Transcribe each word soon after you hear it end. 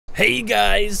Hey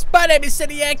guys, my name is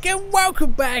Cidiac and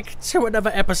welcome back to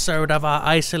another episode of our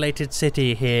isolated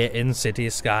city here in City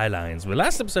Skylines. Well,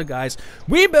 last episode, guys,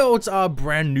 we built our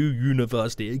brand new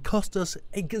university. It cost us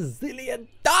a gazillion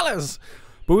dollars,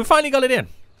 but we finally got it in.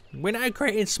 We're now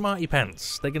creating smarty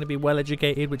pants. They're going to be well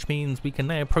educated, which means we can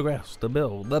now progress to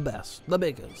build the best, the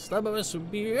biggest, the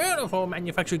most beautiful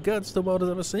manufactured goods the world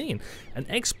has ever seen and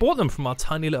export them from our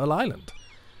tiny little island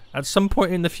at some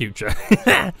point in the future.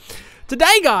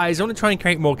 Today, guys, I want to try and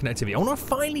create more connectivity. I want to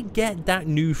finally get that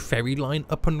new ferry line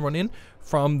up and running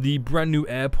from the brand new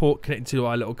airport connected to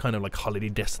our little kind of like holiday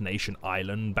destination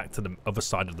island back to the other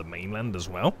side of the mainland as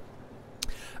well.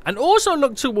 And also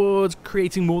look towards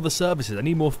creating more of the services. I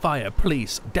need more fire,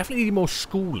 police, definitely need more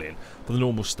schooling for the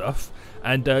normal stuff.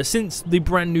 And since the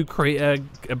brand new creator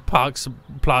Parks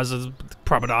Plaza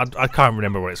Promenade, I can't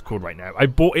remember what it's called right now. I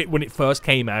bought it when it first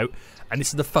came out, and this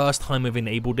is the first time I've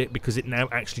enabled it because it now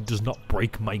actually does not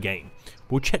break my game.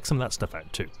 We'll check some of that stuff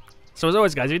out too. So as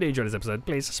always, guys, if you did enjoy this episode,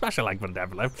 please smash a like button down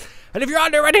below. And if you're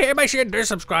not already here, make sure you do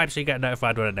subscribe so you get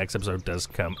notified when the next episode does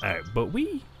come out. But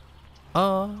we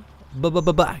are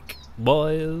back,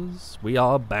 boys. We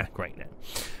are back right now.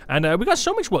 And we got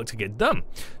so much work to get done.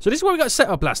 So this is what we got set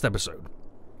up last episode.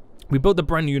 We built the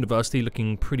brand new university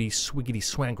looking pretty swiggity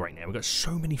swag right now. We've got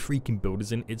so many freaking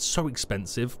builders in. It's so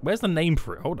expensive. Where's the name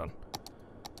for it? Hold on.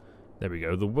 There we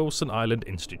go, the Wilson Island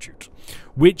Institute,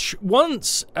 which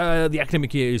once the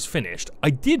academic year is finished, I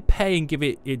did pay and give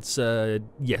it its,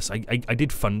 yes, I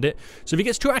did fund it. So if it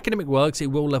gets 2 academic works,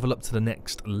 it will level up to the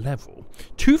next level.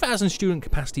 2,000 student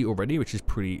capacity already, which is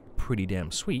pretty damn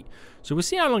sweet. So we'll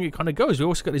see how long it kind of goes. We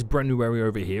also got this brand new area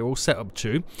over here all set up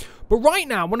too. But right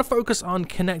now, I want to focus on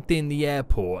connecting the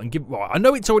airport and give, well, I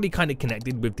know it's already kind of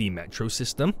connected with the metro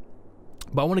system,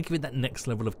 but I want to give it that next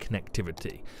level of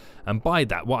connectivity. And by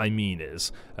that, what I mean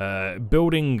is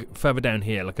building further down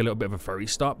here, like a little bit of a ferry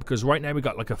stop, because right now we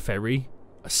got like a ferry,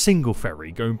 a single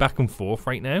ferry going back and forth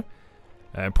right now.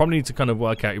 Probably need to kind of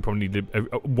work out, you probably need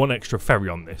one extra ferry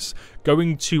on this.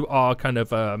 Going to our kind of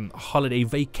holiday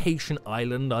vacation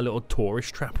island, our little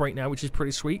tourist trap right now, which is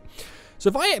pretty sweet. So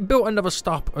if I built another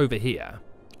stop over here,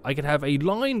 I could have a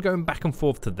line going back and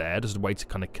forth to there. There's a way to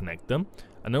kind of connect them.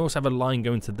 And I also have a line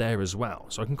going to there as well.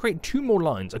 So I can create 2 more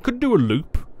lines. I could do a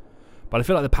loop, but I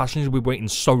feel like the passengers will be waiting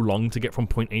so long to get from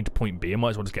point A to point B. I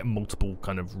might as well just get multiple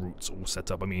kind of routes all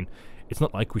set up. I mean, it's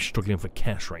not like we're struggling for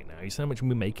cash right now. You see how much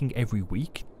we're making every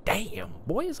week? Damn,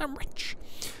 boys, I'm rich.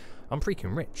 I'm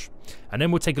freaking rich. And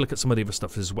then we'll take a look at some of the other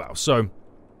stuff as well. So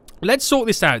let's sort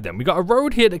this out then. We got a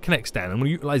road here that connects down. I'm going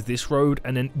to utilize this road,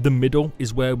 and then the middle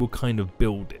is where we'll kind of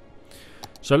build it.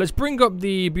 So let's bring up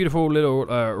the beautiful little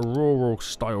rural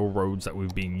style roads that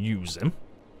we've been using.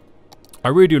 I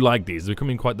really do like these. They're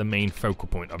becoming quite the main focal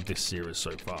point of this series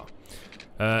so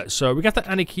far. So we got to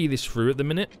anarchy this through at the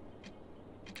minute.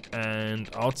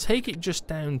 And I'll take it just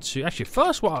down to... Actually,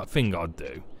 first what I think I'll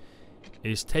do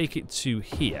is take it to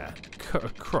here, cut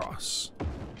across,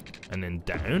 and then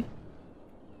down.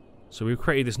 So we've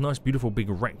created this nice, beautiful, big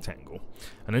rectangle.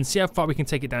 And then see how far we can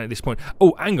take it down at this point.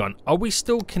 Oh, hang on. Are we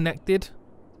still connected?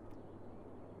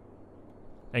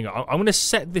 Hang on, I'm going to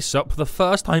set this up for the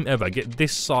first time ever. Get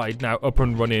this side now up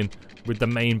and running with the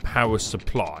main power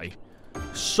supply.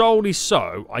 Solely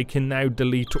so, I can now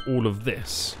delete all of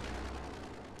this.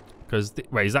 Because,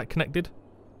 wait, is that connected?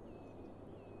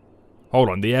 Hold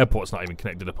on, the airport's not even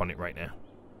connected upon it right now.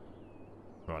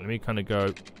 Right, let me kind of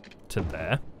go to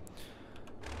there.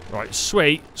 Right,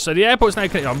 sweet. So the airport's now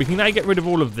connected on. We can now get rid of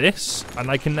all of this.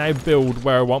 And I can now build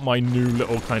where I want my new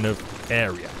little kind of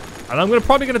area. And I'm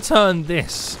probably going to turn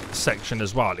this section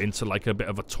as well into like a bit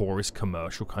of a tourist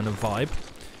commercial kind of vibe.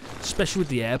 Especially with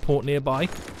the airport nearby.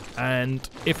 And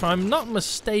if I'm not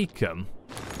mistaken,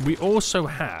 we also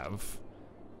have,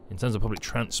 in terms of public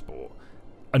transport,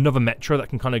 another metro that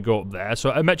can kind of go up there. So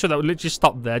a metro that would literally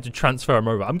stop there to transfer them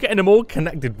over. I'm getting them all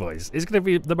connected, boys. It's going to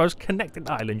be the most connected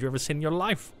island you've ever seen in your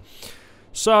life.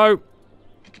 So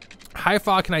how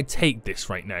far can I take this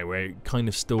right now where it kind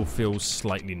of still feels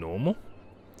slightly normal?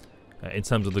 In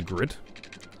terms of the grid.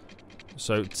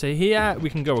 So to here we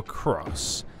can go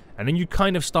across, and then you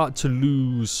kind of start to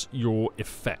lose your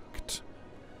effect.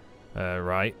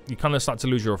 Right, you kind of start to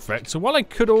lose your effect. So what I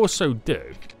could also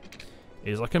do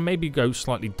is I can maybe go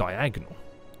slightly diagonal.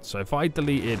 So if I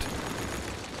deleted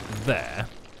there,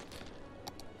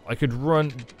 I could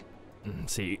run.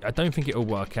 See, I don't think it'll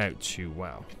work out too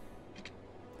well.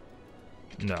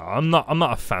 No, I'm not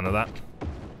a fan of that.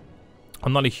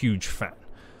 I'm not a huge fan.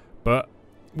 But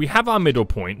we have our middle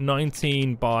point,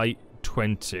 19 by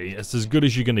 20. It's as good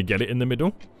as you're going to get it in the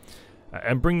middle.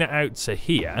 And bring that out to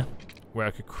here, where I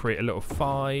could create a little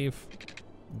 5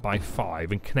 by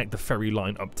 5 and connect the ferry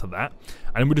line up to that.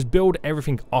 And we'll just build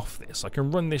everything off this. I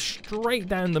can run this straight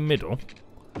down the middle.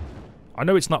 I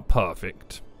know it's not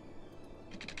perfect,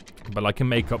 but I can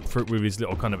make up for it with these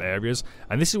little kind of areas.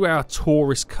 And this is where our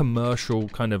tourist commercial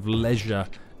kind of leisure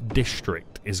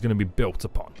district is going to be built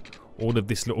upon. All of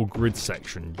this little grid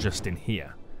section just in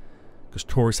here. Because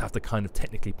tourists have to kind of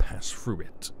technically pass through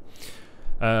it.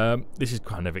 This is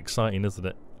kind of exciting, isn't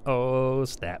it? Oh,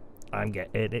 snap. I'm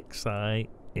getting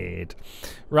excited.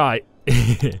 Right.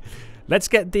 Let's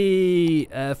get the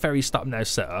ferry stop now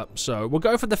set up. So we'll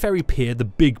go for the ferry pier, the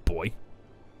big boy.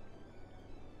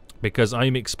 Because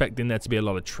I'm expecting there to be a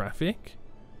lot of traffic.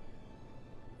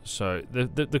 So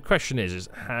the question is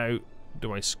how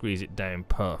do I squeeze it down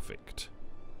perfect?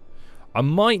 I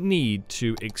might need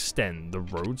to extend the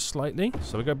road slightly.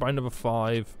 So I'll go by another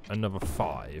 5, another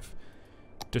 5.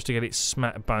 Just to get it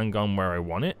smack bang on where I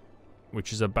want it.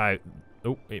 Which is about...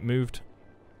 Oh, it moved.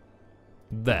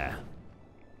 There.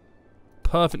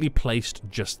 Perfectly placed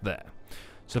just there.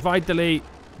 So if I delete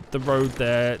the road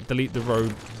there, delete the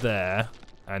road there,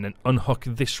 and then unhook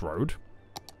this road.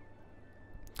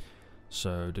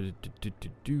 So, and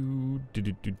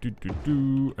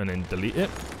then delete it.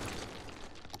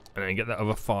 And then get that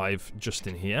other 5 just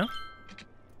in here.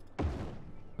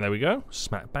 There we go.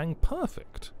 Smack bang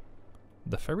perfect.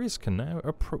 The ferries can now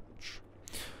approach.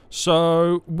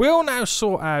 So, we'll now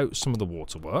sort out some of the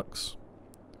waterworks.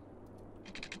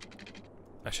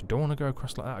 Actually, don't want to go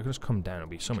across like that. I could just come down. It'll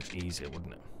be so much easier,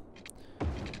 wouldn't it?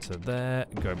 So there,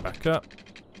 go back up.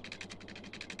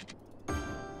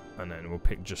 And then we'll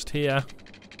pick just here.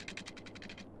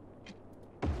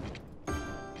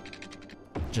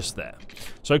 Just there.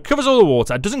 So it covers all the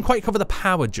water. It doesn't quite cover the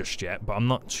power just yet, but I'm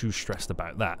not too stressed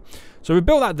about that. So we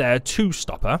built that there,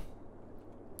 2-stopper.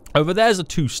 Over there's a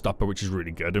 2-stopper, which is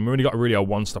really good. And we only got really a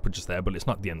 1-stopper just there, but it's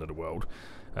not the end of the world.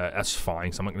 That's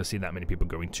fine, so I'm not going to see that many people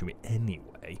going to it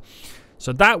anyway.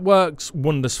 So that works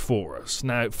wonders for us.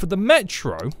 Now, for the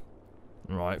metro,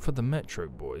 right, for the metro,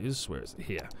 boys, where is it?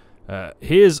 Here.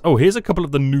 Here's a couple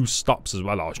of the new stops as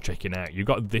well I was checking out. You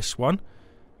got this one,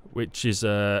 which is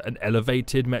an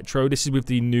elevated metro. This is with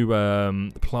the new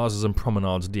Plazas and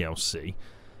Promenades DLC.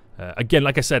 Again,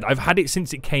 like I said, I've had it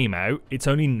since it came out. It's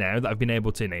only now that I've been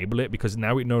able to enable it because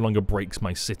now it no longer breaks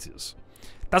my cities.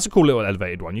 That's a cool little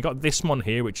elevated one. You got this one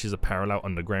here, which is a parallel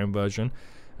underground version.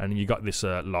 And you got this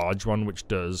large one, which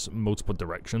does multiple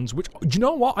directions. Which, do you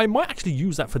know what? I might actually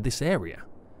use that for this area.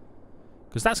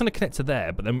 Because that's going to connect to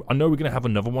there. But then I know we're going to have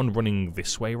another one running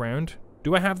this way around.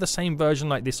 Do I have the same version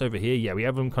like this over here? Yeah, we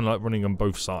have them kind of like running on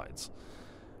both sides.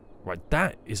 Right,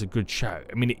 that is a good shout.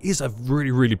 I mean, it is a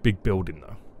really, really big building,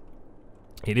 though.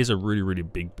 It is a really, really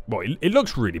big... Well, it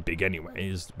looks really big anyway,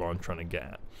 is what I'm trying to get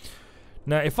at.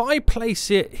 Now, if I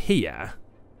place it here...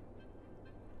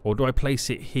 Or do I place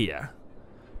it here?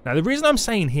 Now, the reason I'm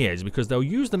saying here is because they'll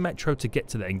use the metro to get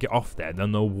to there and get off there.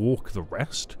 Then they'll walk the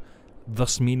rest.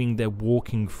 Thus meaning they're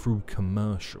walking through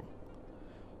commercial. Do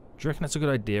you reckon that's a good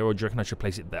idea, or do you reckon I should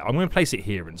place it there? I'm going to place it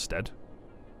here instead.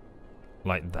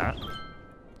 Like that.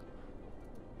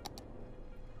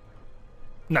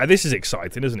 Now, this is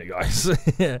exciting, isn't it, guys?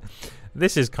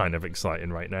 This is kind of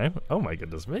exciting right now. Oh, my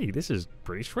goodness me. This is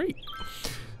pretty sweet.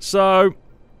 So,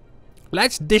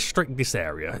 let's district this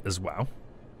area as well.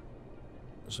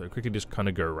 So, quickly just kind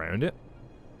of go around it.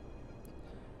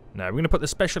 Now, we're going to put the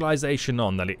specialization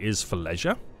on that it is for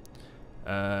leisure.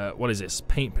 What is this?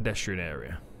 Paint pedestrian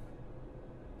area.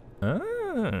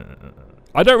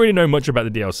 I don't really know much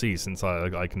about the DLC since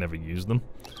I can never use them.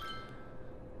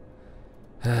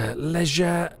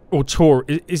 Leisure or tour.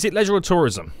 Is it leisure or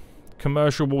tourism?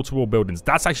 Commercial wall-to-wall buildings.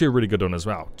 That's actually a really good one as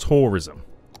well. Tourism.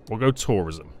 We'll go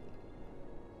tourism.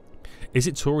 Is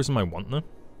it tourism I want though?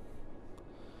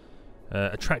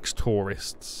 Attracts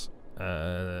tourists. Or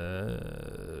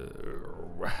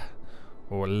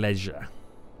leisure.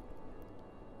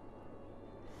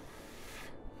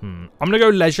 I'm going to go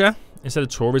leisure instead of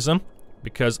tourism.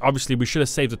 Because obviously we should have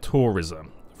saved the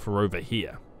tourism for over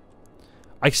here.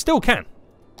 I still can.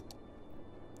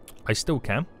 I still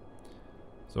can.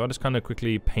 So I'll just kind of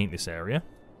quickly paint this area.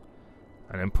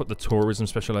 And then put the tourism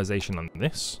specialization on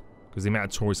this. Because the amount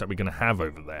of tourists that we're going to have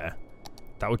over there,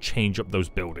 that will change up those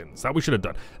buildings. That we should have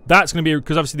done. That's going to be,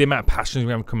 because obviously the amount of passengers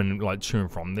we have coming like to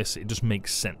and from this, it just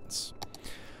makes sense.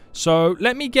 So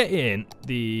let me get in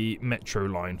the metro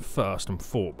line first and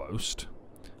foremost.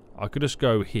 I could just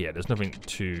go here. There's nothing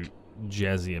too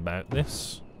jazzy about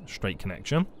this. Straight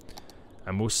connection.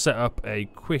 And we'll set up a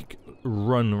quick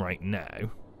run right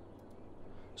now.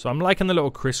 So I'm liking the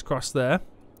little crisscross there.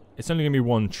 It's only going to be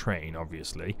one train,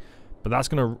 obviously. But that's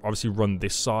going to obviously run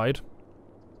this side.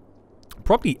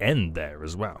 Probably end there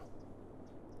as well.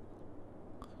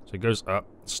 So it goes up,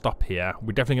 stop here.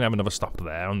 We're definitely going to have another stop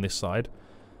there on this side.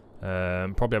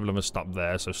 Probably have another stop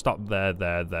there. So stop there,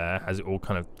 there, as it all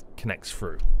kind of connects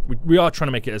through. We are trying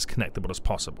to make it as connectable as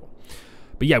possible.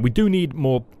 But yeah, we do need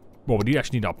more... Well, we do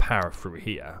actually need our power through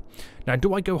here. Now,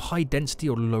 do I go high density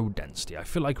or low density? I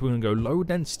feel like we're going to go low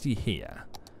density here.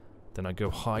 Then I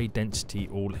go high density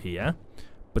all here.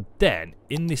 But then,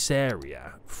 in this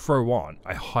area, throw on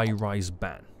a high-rise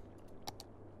ban.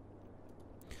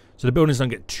 So the buildings don't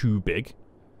get too big.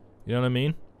 You know what I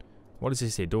mean? What does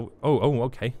this here? Oh,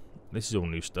 okay. This is all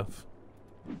new stuff.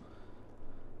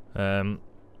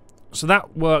 So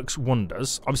that works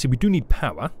wonders. Obviously, we do need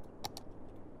power.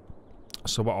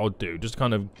 So what I'll do, just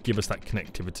kind of give us that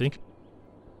connectivity.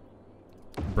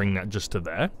 Bring that just to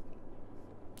there.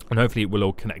 And hopefully it will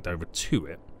all connect over to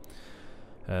it.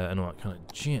 And all that kind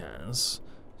of jazz.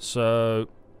 So...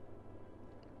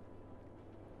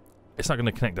 it's not going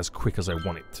to connect as quick as I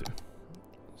want it to.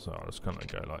 So I'll just kind of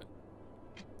go like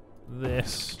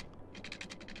this.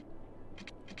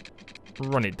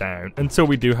 Run it down until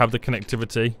we do have the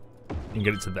connectivity and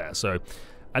get it to there. So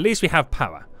at least we have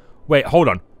power. Wait, hold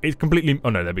on. It completely... oh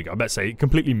no, there we go. I better say it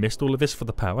completely missed all of this for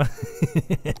the power.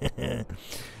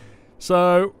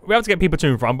 So we have to get people to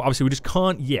and from, but obviously we just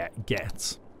can't yet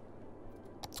get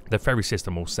the ferry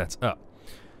system all set up.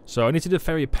 So I need to do the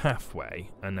ferry pathway,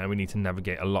 and now we need to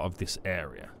navigate a lot of this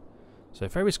area. So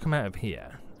ferries come out of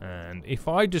here, and if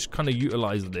I just kind of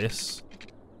utilize this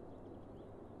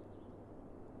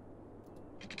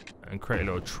and create a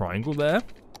little triangle there,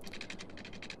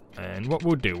 and what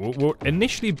we'll do, we'll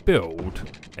initially build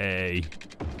a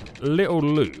little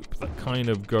loop that kind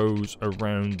of goes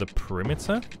around the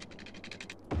perimeter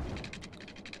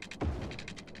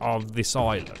of this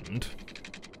island.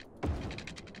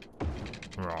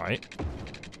 Right.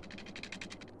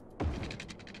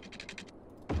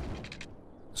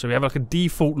 So we have like a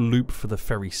default loop for the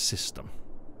ferry system,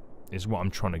 is what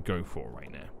I'm trying to go for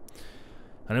right now.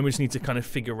 And then we just need to kind of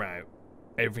figure out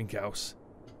everything else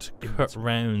to cut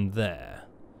round there.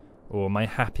 Or am I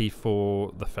happy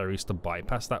for the ferries to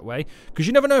bypass that way? Because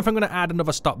you never know if I'm going to add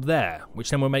another stop there, which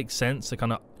then will make sense to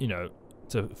kind of, you know,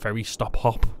 to ferry stop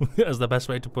hop, as the best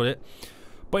way to put it.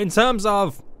 But in terms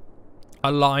of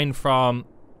a line from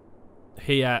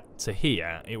here to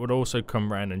here, it would also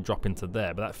come around and drop into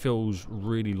there, but that feels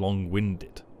really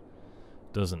long-winded,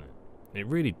 doesn't it? It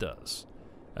really does.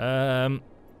 So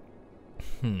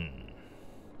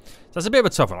that's a bit of a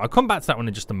tough one. I'll come back to that one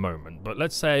in just a moment, but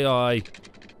let's say I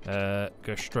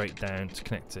go straight down to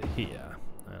connect to here,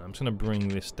 and I'm just going to bring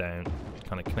this down,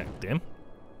 kind of connect in.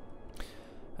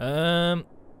 I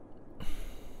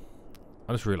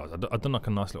just realised I've done like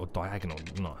a nice little diagonal,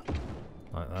 didn't I?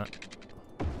 Like that.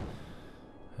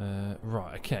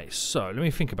 Right, okay, so let me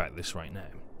think about this right now.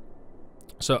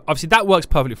 So obviously that works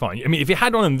perfectly fine. I mean, if you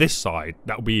had one on this side,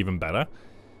 that would be even better,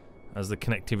 as the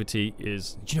connectivity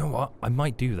is... do you know what? I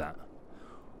might do that.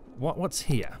 What's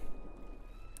here?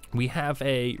 We have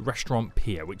a restaurant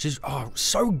pier, which is, oh,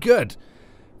 so good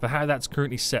for how that's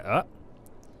currently set up.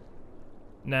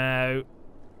 Now,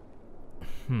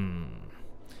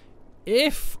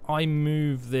 if I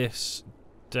move this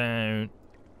down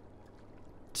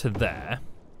to there,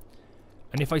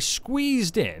 and if I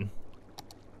squeezed in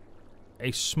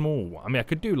a small one, I mean, I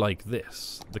could do like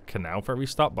this, the canal ferry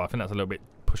stop, but I think that's a little bit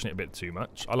pushing it a bit too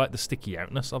much. I like the sticky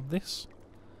outness of this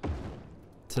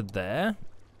to there.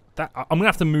 That I'm gonna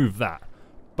have to move that,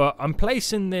 but I'm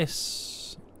placing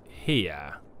this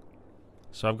here,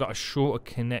 so I've got a shorter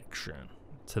connection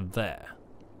to there.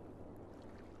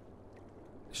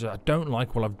 So I don't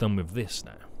like what I've done with this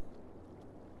now.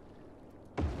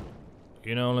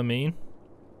 You know what I mean?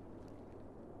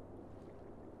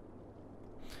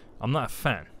 I'm not a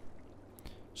fan.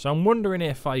 So I'm wondering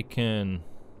if I can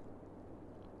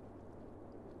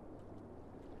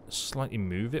slightly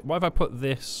move it. Why if I put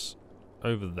this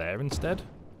over there instead?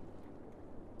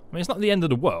 I mean, it's not the end of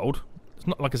the world. It's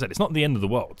not, like I said, it's not the end of the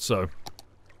world. So, you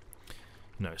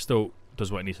know, it still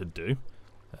does what it needs to do.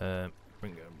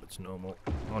 Bring it over to normal.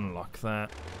 Unlock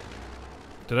that.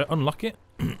 Did I unlock it?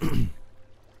 I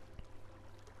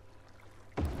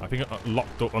think I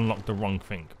unlocked the wrong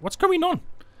thing. What's going on?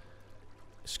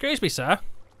 Excuse me, sir.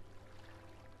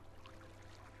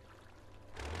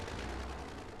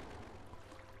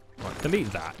 Right,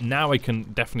 delete that. Now I can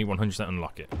definitely 100%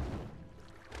 unlock it.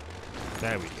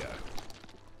 There we go.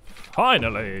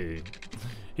 Finally!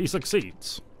 He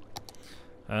succeeds.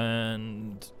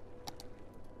 And...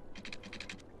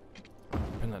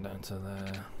 bring that down to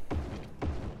there.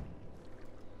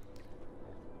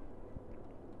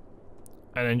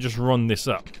 And then just run this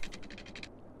up.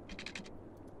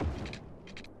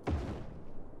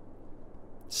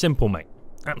 Simple, mate.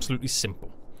 Absolutely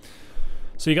simple.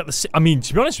 So you got the... I mean,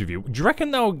 to be honest with you, do you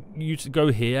reckon they'll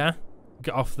go here,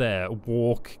 get off there,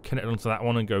 walk, connect onto that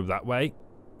one and go that way?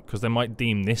 Because they might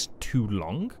deem this too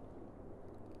long.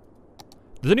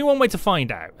 There's only one way to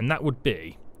find out, and that would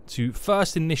be to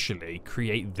first initially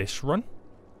create this run.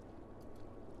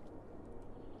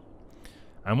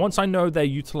 And once I know they're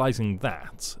utilizing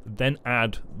that, then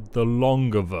add the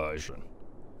longer version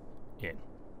in.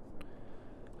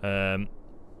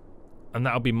 And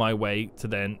that'll be my way to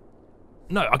then...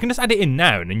 No, I can just add it in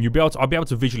now, and then I'll be able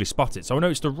to visually spot it. So I know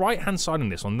it's the right-hand side on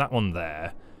this, on that one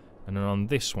there. And then on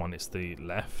this one, it's the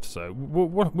left. So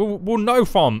we'll know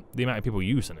from the amount of people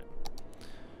using it.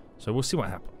 So we'll see what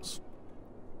happens.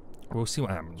 We'll see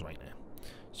what happens right now.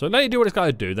 So let it do what it's got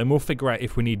to do. Then we'll figure out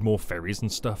if we need more ferries and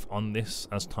stuff on this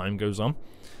as time goes on.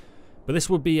 But this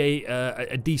would be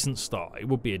a decent start. It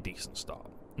would be a decent start.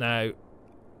 Now,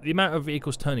 the amount of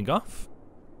vehicles turning off,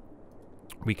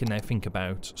 we can now think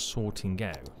about sorting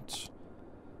out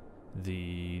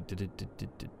the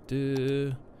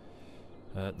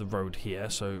road here.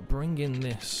 So bringing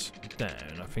this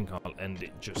down, I think I'll end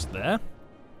it just there.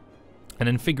 And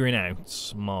then figuring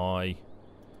out my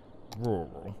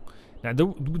rural. Now,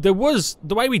 there was...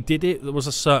 The way we did it, there was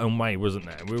a certain way, wasn't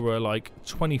there? We were like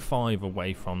 25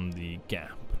 away from the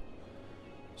gap.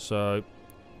 So,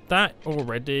 that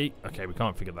already... Okay, we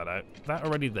can't figure that out. That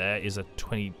already there is a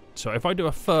 20... So, if I do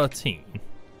a 13,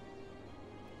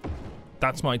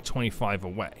 that's my 25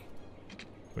 away,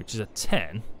 which is a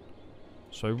 10.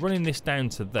 So, running this down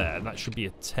to there, that should be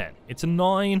a 10. It's a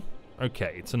 9.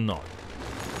 Okay, it's a 9.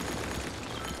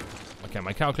 Okay,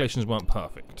 my calculations weren't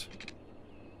perfect.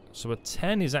 So a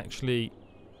 10 is actually...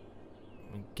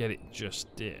 Let me get it just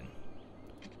in.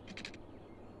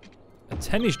 A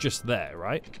 10 is just there,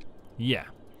 right? Yeah.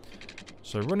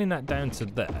 So running that down to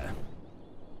there,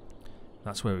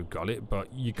 that's where we've got it,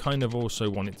 but you kind of also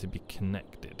want it to be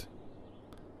connected.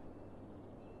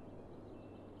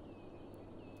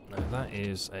 Now that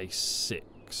is a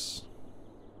 6.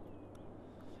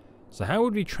 So how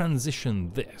would we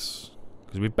transition this?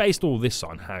 Because we've based all this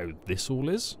on how this all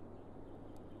is.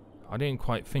 I didn't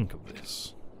quite think of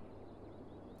this.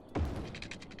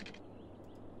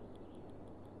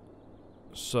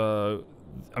 So,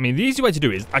 I mean, the easy way to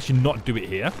do it is actually not do it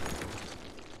here.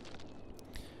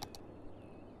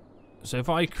 So if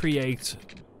I create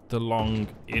the long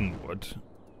inward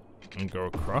and go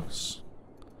across.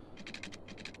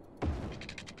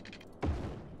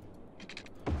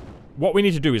 What we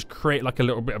need to do is create like a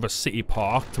little bit of a city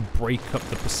park to break up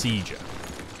the procedure.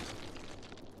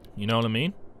 You know what I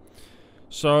mean?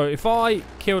 So if I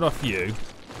killed off you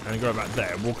and go back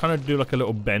there, we'll kind of do like a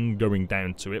little bend going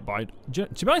down to it. But to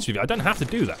be honest with you, I don't have to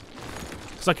do that.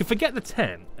 Because I can forget the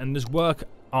 10 and just work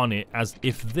on it as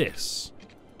if this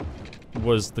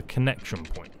was the connection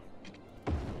point.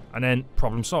 And then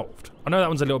problem solved. I know that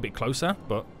one's a little bit closer,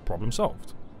 but problem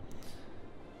solved.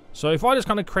 So if I just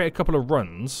kind of create a couple of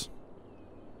runs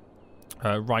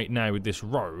right now with this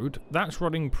road, that's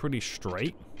running pretty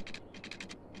straight.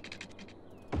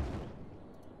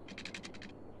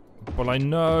 But I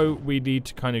know we need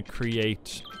to kind of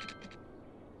create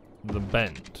the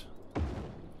bend.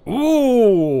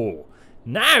 Ooh!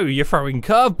 Now you're throwing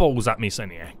curveballs at me,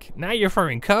 Seniac. Now you're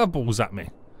throwing curveballs at me.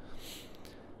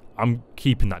 I'm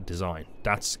keeping that design.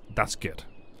 That's good.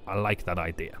 I like that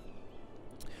idea.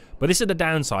 But this is the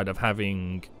downside of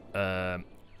having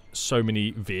so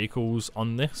many vehicles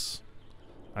on this.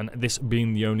 And this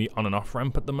being the only on and off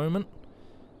ramp at the moment.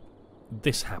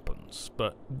 This happens,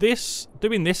 but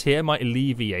doing this here might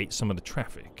alleviate some of the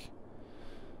traffic.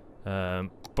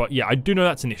 But yeah, I do know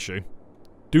that's an issue.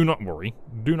 Do not worry.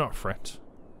 Do not fret.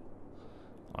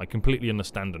 I completely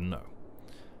understand and know.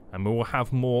 And we will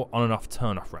have more on and off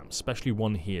turn off ramps, especially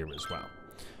one here as well.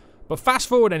 But fast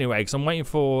forward anyway, because I'm waiting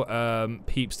for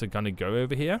peeps to kind of go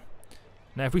over here.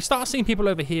 Now, if we start seeing people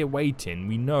over here waiting,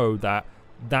 we know that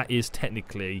that is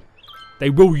technically... They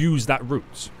will use that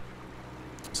route.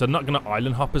 So I'm not going to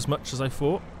island hop as much as I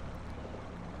thought.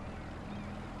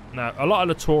 Now, a lot of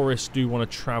the tourists do want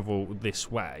to travel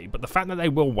this way, but the fact that they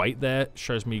will wait there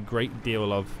shows me a great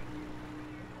deal of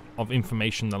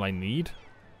information that I need.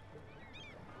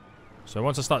 So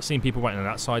once I start seeing people waiting on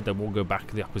that side, then we'll go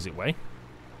back the opposite way.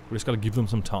 We just got to give them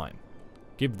some time.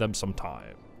 Give them some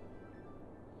time.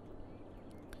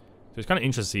 So it's kind of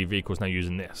interesting to see vehicles now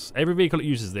using this. Every vehicle that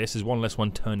uses this is one less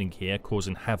one turning here,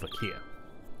 causing havoc here.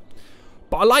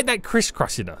 But I like that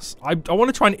crisscrossiness. I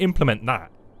want to try and implement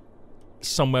that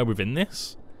somewhere within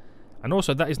this. And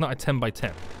also, that is not a 10 by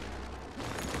 10.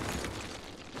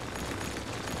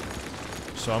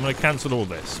 So I'm going to cancel all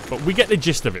this. But we get the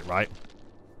gist of it, right?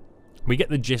 we get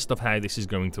the gist of how this is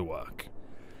going to work.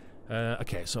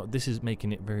 Okay, so this is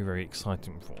making it very, very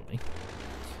exciting for me.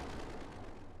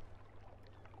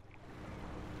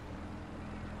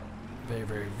 Very,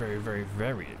 very, very, very,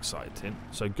 very exciting.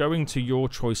 So going to your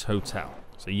choice hotel.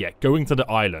 So yeah, going to the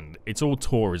island. It's all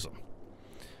tourism.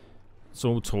 It's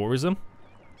all tourism.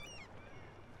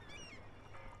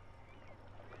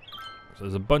 So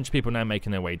there's a bunch of people now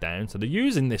making their way down. So they're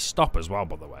using this stop as well,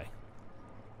 by the way.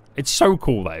 It's so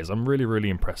cool, that is. I'm really, really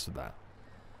impressed with that.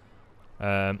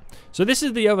 So this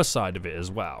is the other side of it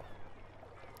as well.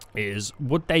 Is,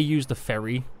 would they use the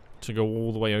ferry to go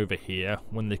all the way over here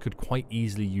when they could quite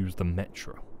easily use the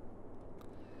metro?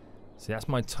 See, that's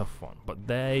my tough one. But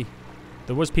there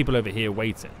was people over here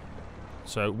waiting.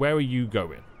 So where are you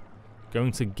going?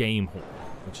 Going to Game Hall,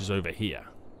 which is over here.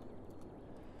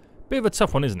 Bit of a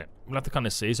tough one, isn't it? We'll have to kind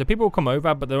of see. So people will come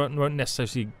over, but they won't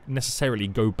necessarily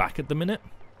go back at the minute.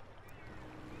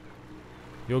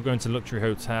 You're going to Luxury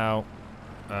Hotel.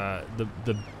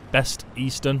 The Best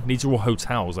Eastern. These are all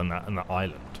hotels on that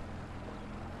island.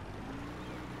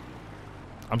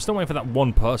 I'm still waiting for that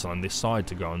one person on this side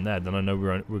to go on there. Then I know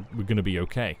we're going to be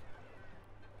okay.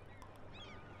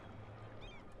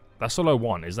 That's all I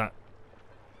want. Is that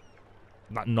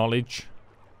knowledge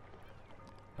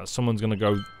that someone's going to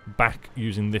go back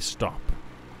using this stop.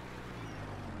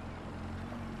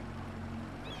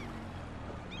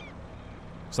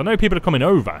 So I know people are coming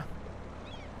over.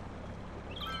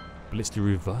 But it's the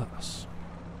reverse.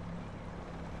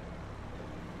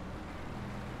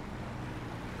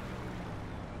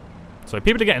 So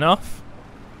people are getting off.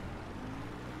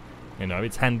 You know,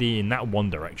 it's handy in that one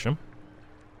direction.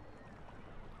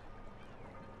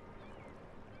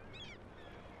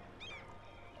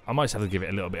 I might just have to give it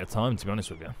a little bit of time, to be honest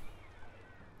with you.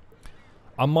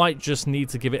 I might just need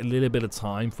to give it a little bit of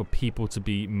time for people to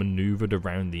be maneuvered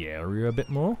around the area a bit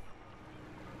more.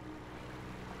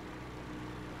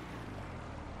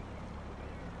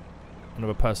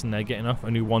 Another person there getting off.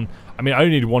 Only one. I mean, I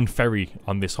only need one ferry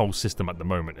on this whole system at the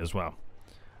moment as well.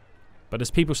 But there's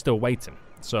people still waiting.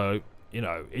 So, you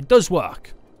know, it does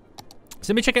work.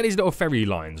 So let me check out these little ferry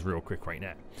lines real quick right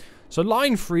now. So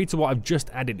line 3 to what I've just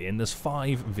added in, there's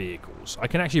 5 vehicles. I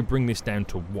can actually bring this down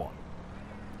to 1.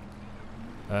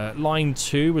 Line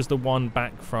 2 was the one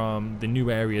back from the new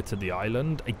area to the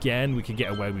island. Again, we can get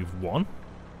away with 1.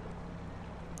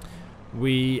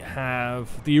 We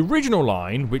have the original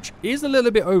line, which is a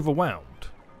little bit overwhelmed.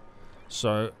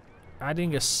 So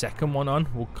adding a second one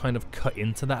on will kind of cut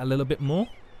into that a little bit more.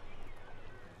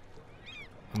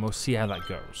 And we'll see how that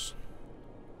goes.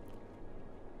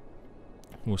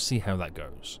 We'll see how that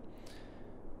goes.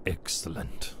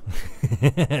 Excellent.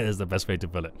 Is the best way to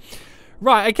put it.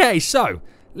 Right, okay, so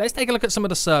let's take a look at some of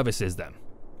the services then.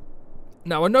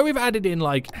 Now, I know we've added in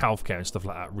like healthcare and stuff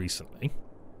like that recently.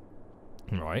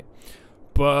 Right.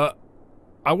 But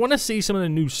I want to see some of the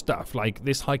new stuff, like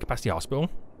this high capacity hospital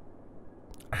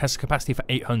has capacity for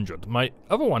 800. My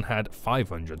other one had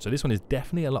 500, so this one is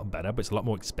definitely a lot better, but it's a lot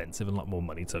more expensive and a lot more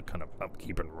money to kind of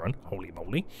upkeep and run. Holy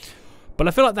moly. But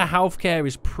I feel like the healthcare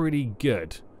is pretty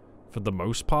good for the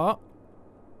most part.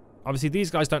 Obviously,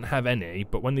 these guys don't have any,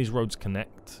 but when these roads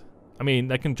connect, I mean,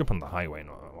 they can jump on the highway and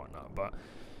whatnot, but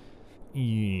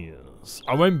yes.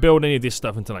 I won't build any of this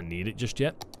stuff until I need it just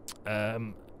yet.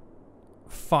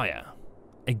 Fire.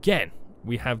 Again,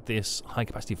 we have this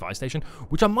high-capacity fire station,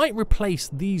 which I might replace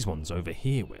these ones over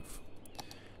here with.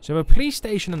 So a police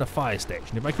station and a fire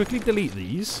station. If I quickly delete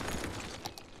these,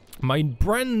 my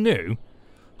brand new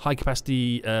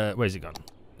high-capacity... where's it gone?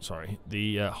 Sorry.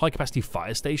 The high-capacity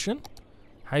fire station.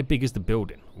 How big is the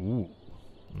building? Ooh.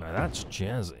 Now that's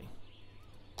jazzy.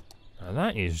 Now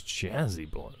that is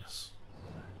jazzy, boys.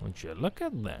 Would you look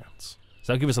at that? So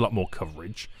that'll give us a lot more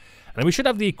coverage. And then we should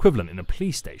have the equivalent in a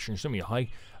police station. Should be a high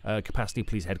capacity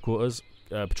police headquarters.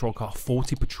 Patrol car.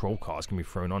 40 patrol cars can be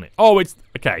thrown on it. Oh, it's...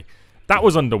 Okay. That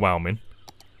was underwhelming.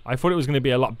 I thought it was going to be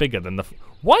a lot bigger than the...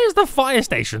 Why is the fire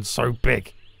station so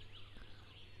big?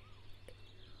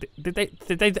 Did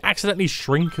they accidentally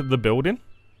shrink the building?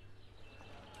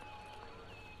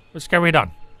 What's going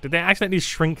on? Did they accidentally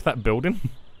shrink that building?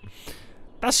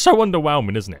 That's so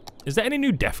underwhelming, isn't it? Is there any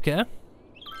new death care?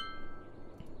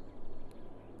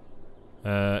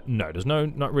 No, there's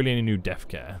not really any new death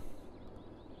care.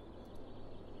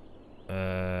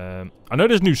 I know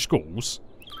there's new schools.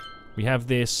 We have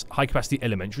this high-capacity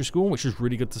elementary school, which is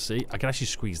really good to see. I can actually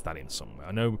squeeze that in somewhere.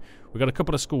 I know we've got a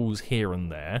couple of schools here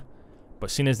and there, but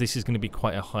seeing as this is going to be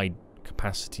quite a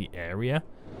high-capacity area,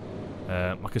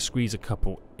 I can squeeze a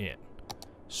couple in.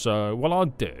 So what I'll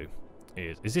do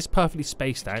is this perfectly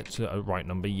spaced out to a right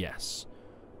number? Yes.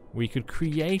 We could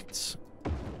create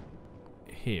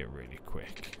here really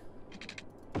quick.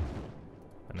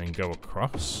 And then go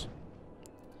across.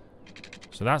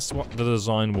 So that's what the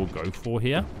design will go for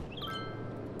here.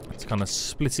 It's kind of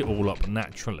split it all up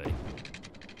naturally.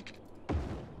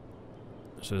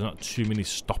 So there's not too many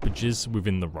stoppages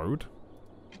within the road.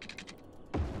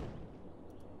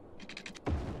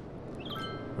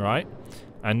 Right.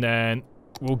 And then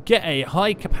we'll get a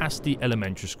high capacity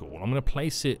elementary school. I'm going to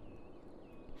place it.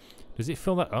 Does it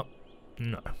fill that up?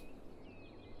 No.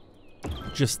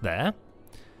 Just there.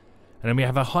 And then we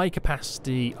have a high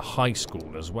capacity high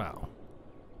school as well.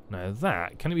 Now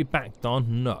that, can it be backed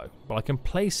on? No. But I can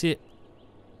place it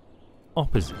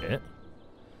opposite it.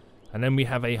 And then we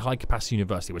have a high capacity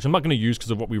university, which I'm not going to use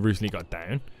because of what we recently got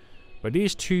down. But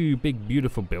these two big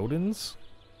beautiful buildings.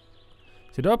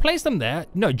 So do I place them there?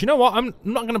 No, do you know what? I'm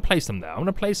not going to place them there. I'm going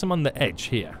to place them on the edge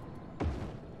here.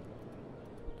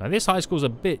 Now this high school's a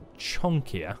bit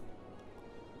chunkier.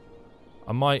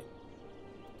 I might...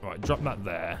 Right, drop that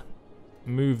there.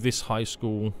 Move this high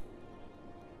school. Do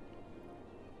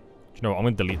you know what? I'm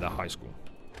going to delete that high school.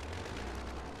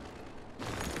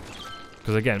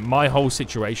 Because again, my whole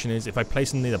situation is if I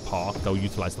place them near the park, they'll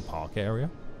utilize the park area.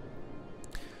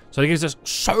 So it gives us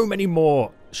so many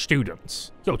more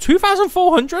students. Yo,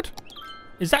 2,400?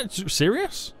 Is that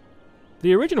serious?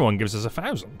 The original one gives us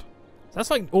 1,000. That's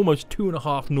like almost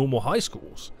 2.5 normal high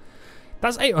schools.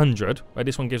 That's 800, where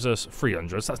this one gives us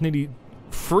 300. So that's nearly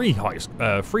three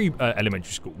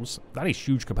elementary schools. That is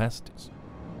huge capacities.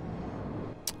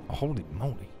 Holy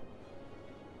moly.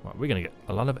 Right, we're going to get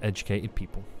a lot of educated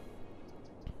people.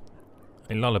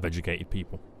 A lot of educated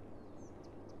people.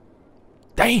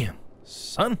 Damn,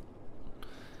 son.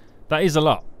 That is a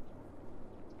lot.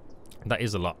 That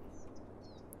is a lot.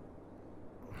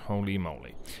 Holy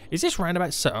moly. Is this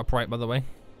roundabout set up right, by the way?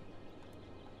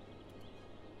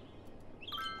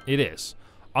 It is.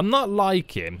 I'm not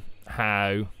liking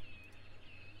how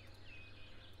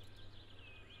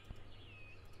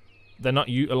they're not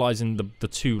utilizing the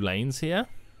two lanes here.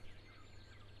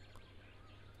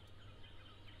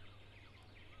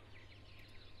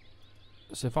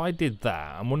 So if I did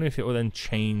that, I'm wondering if it will then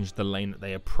change the lane that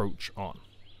they approach on.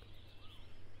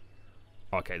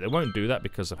 Okay, they won't do that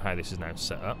because of how this is now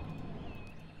set up.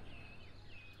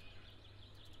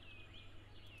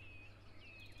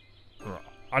 Right.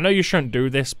 I know you shouldn't do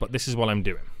this, but this is what I'm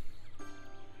doing.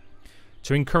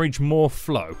 To encourage more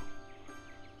flow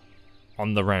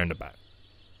on the roundabout.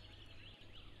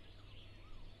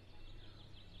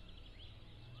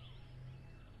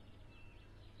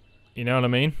 You know what I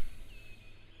mean?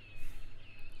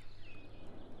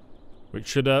 Which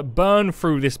should burn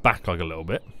through this backlog a little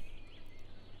bit.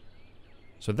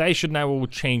 So they should now all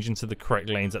change into the correct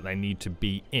lanes that they need to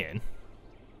be in.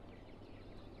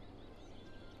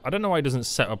 I don't know why it doesn't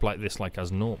set up like this like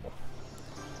as normal.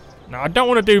 Now I don't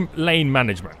want to do lane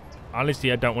management.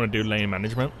 Honestly, I don't want to do lane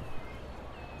management.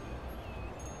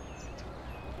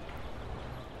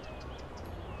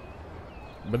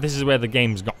 But this is where the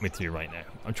game's got me to right now.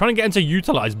 I'm trying to get them to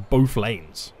utilize both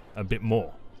lanes a bit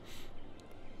more.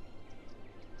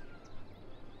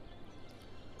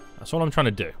 That's all I'm trying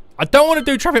to do. I don't want to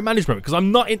do traffic management because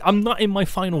I'm not in my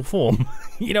final form.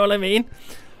 You know what I mean?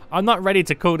 I'm not ready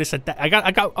to call this a day.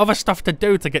 I got other stuff to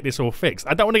do to get this all fixed.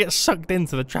 I don't want to get sucked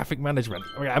into the traffic management.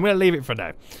 Okay, I'm going to leave it for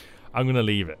now. I'm going to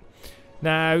leave it.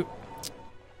 Now,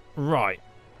 right.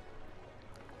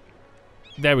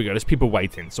 There we go. There's people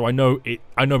waiting, so I know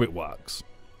it works.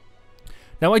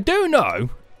 Now I do know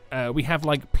we have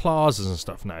like plazas and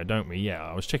stuff now, don't we? Yeah,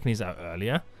 I was checking these out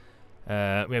earlier.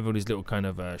 We have all these little kind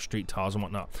of street tiles and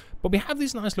whatnot. But we have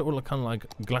these nice little kind of like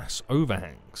glass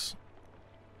overhangs.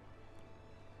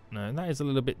 Now, that is a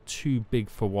little bit too big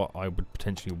for what I would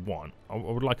potentially want. I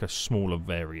would like a smaller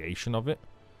variation of it.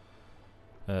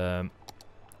 But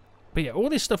yeah, all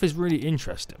this stuff is really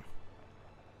interesting.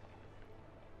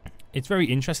 It's very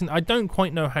interesting. I don't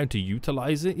quite know how to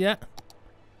utilize it yet.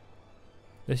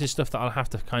 This is stuff that I'll have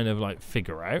to kind of like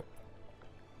figure out.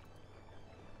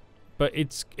 But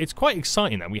it's quite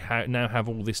exciting that we now have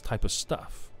all this type of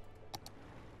stuff.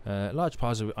 Large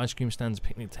plaza with ice cream stands,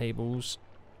 picnic tables.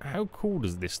 How cool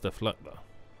does this stuff look, though?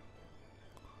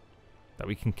 That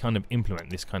we can kind of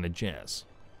implement this kind of jazz.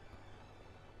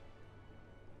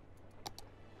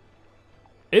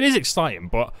 It is exciting,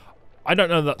 but I don't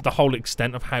know the whole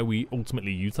extent of how we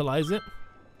ultimately utilize it.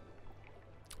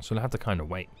 So I'll have to kind of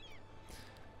wait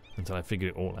until I figure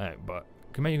it all out. But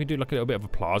maybe we do like a little bit of a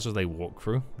plaza as they walk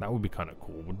through. That would be kind of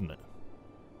cool, wouldn't it?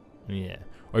 Yeah.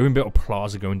 Or even a bit of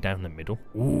plaza going down the middle.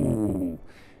 Ooh.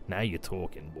 Now you're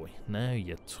talking, boy. Now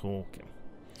you're talking.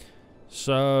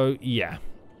 So, yeah.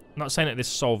 not saying that this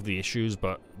solved the issues,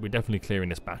 but we're definitely clearing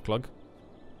this backlog.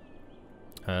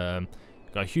 Got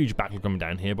a huge backlog coming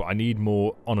down here, but I need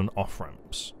more on and off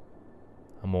ramps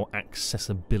and more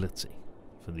accessibility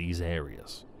for these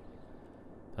areas.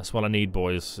 That's what I need,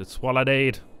 boys. It's what I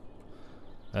need.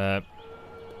 Can't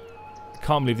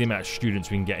believe the amount of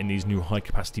students we can get in these new high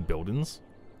capacity buildings.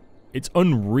 It's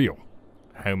unreal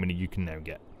how many you can now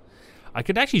get. I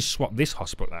could actually swap this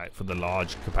hospital out for the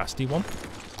large capacity one,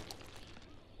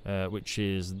 which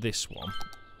is this one.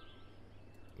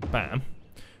 Bam.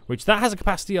 Which that has a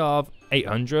capacity of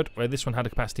 800, where this one had a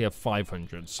capacity of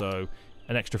 500. So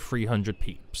an extra 300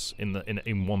 peeps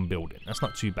in one building. That's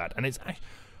not too bad. And it's,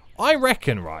 I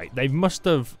reckon, right, they must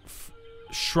have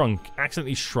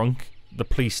accidentally shrunk the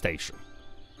police station.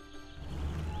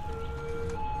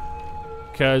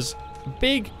 Because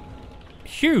big,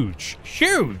 huge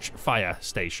fire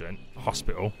station,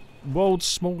 hospital, world's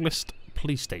smallest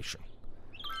police station.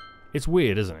 It's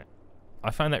weird, isn't it?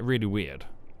 I find that really weird.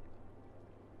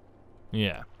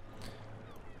 Yeah.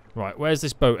 Right, where's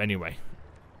this boat anyway?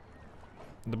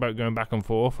 The boat going back and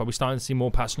forth. Are we starting to see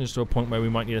more passengers to a point where we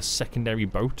might need a secondary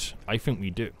boat? I think we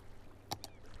do.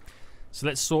 So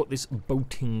let's sort this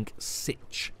boating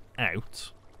sitch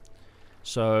out.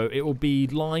 So it will be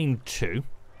line 2.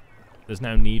 There's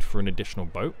now need for an additional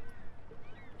boat.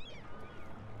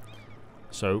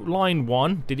 So line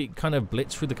 1, did it kind of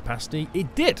blitz through the capacity?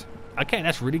 It did. Okay,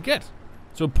 that's really good.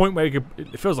 To a point where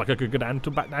it feels like I could go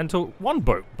back down to 1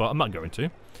 boat, but I'm not going to.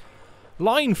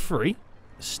 Line 3,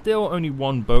 still only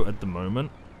 1 boat at the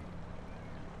moment.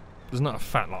 There's not a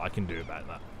fat lot I can do about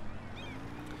that.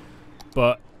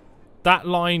 But that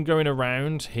line going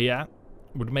around here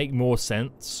would make more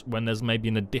sense when there's maybe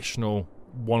an additional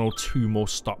 1 or 2 more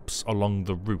stops along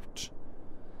the route.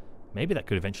 Maybe that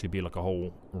could eventually be like a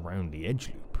whole around the edge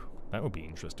loop. That would be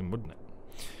interesting, wouldn't it?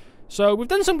 So we've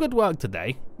done some good work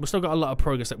today. We've still got a lot of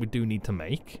progress that we do need to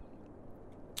make.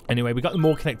 Anyway, we got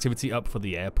more connectivity up for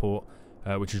the airport,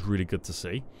 which is really good to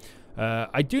see.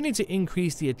 I do need to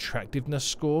increase the attractiveness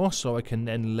score so I can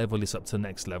then level this up to the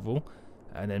next level.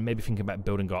 And then maybe think about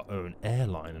building our own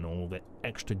airline and all the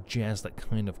extra jazz that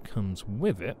kind of comes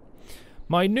with it.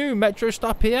 My new metro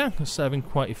stop here is serving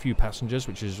quite a few passengers,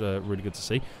 which is really good to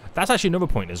see. That's actually another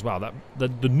point as well. That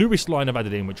the newest line I've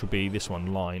added in, which will be this one,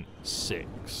 line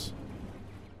 6.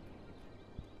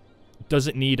 Does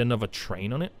it need another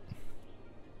train on it?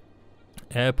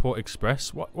 Airport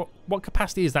Express. What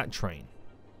capacity is that train?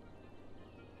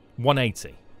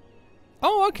 180.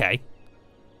 Oh, okay.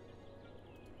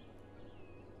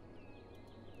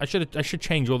 I should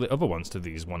change all the other ones to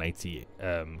these 180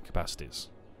 capacities.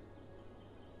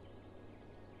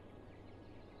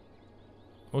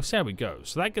 We'll see how it goes.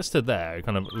 So that gets to there, it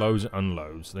kind of loads and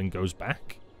unloads, then goes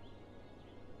back.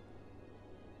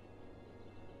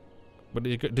 But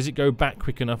does it go back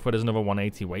quick enough where there's another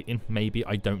 180 waiting? Maybe,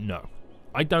 I don't know.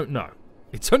 I don't know.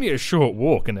 It's only a short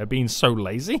walk and they're being so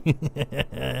lazy.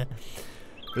 But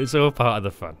it's all part of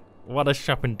the fun. What a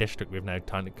shopping district we've now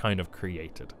kind of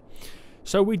created.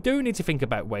 So we do need to think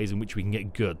about ways in which we can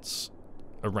get goods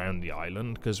around the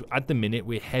island, because at the minute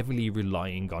we're heavily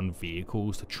relying on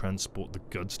vehicles to transport the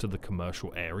goods to the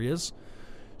commercial areas.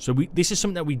 So this is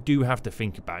something that we do have to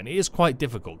think about, and it is quite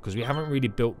difficult because we haven't really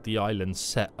built the island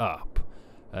set up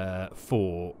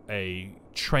for a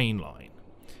train line.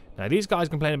 Now these guys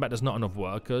complain about there's not enough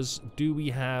workers. Do we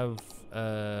have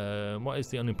what is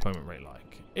the unemployment rate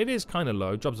like? It is kind of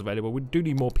low. Jobs available. We do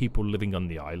need more people living on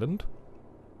the island.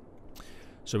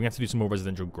 So we have to do some more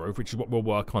residential growth, which is what we'll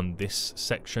work on this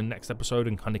section next episode,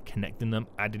 and kind of connecting them,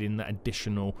 added in that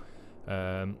additional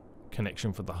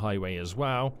connection for the highway as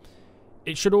well.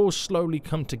 It should all slowly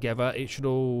come together. It should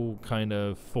all kind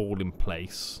of fall in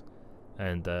place.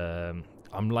 And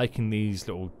I'm liking these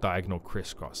little diagonal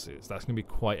crisscrosses. That's going to be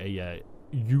quite a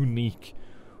unique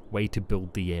way to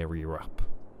build the area up.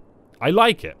 I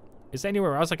like it. Is there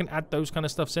anywhere else I can add those kind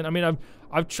of stuffs in? I mean,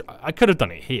 I could have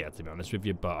done it here, to be honest with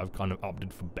you, but I've kind of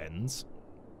opted for bends.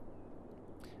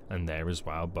 And there as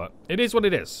well, but it is what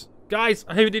it is. Guys,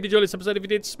 I hope you did enjoy this episode. If you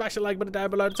did, smash the like button down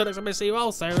below. Until next time, I'll see you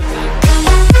all soon.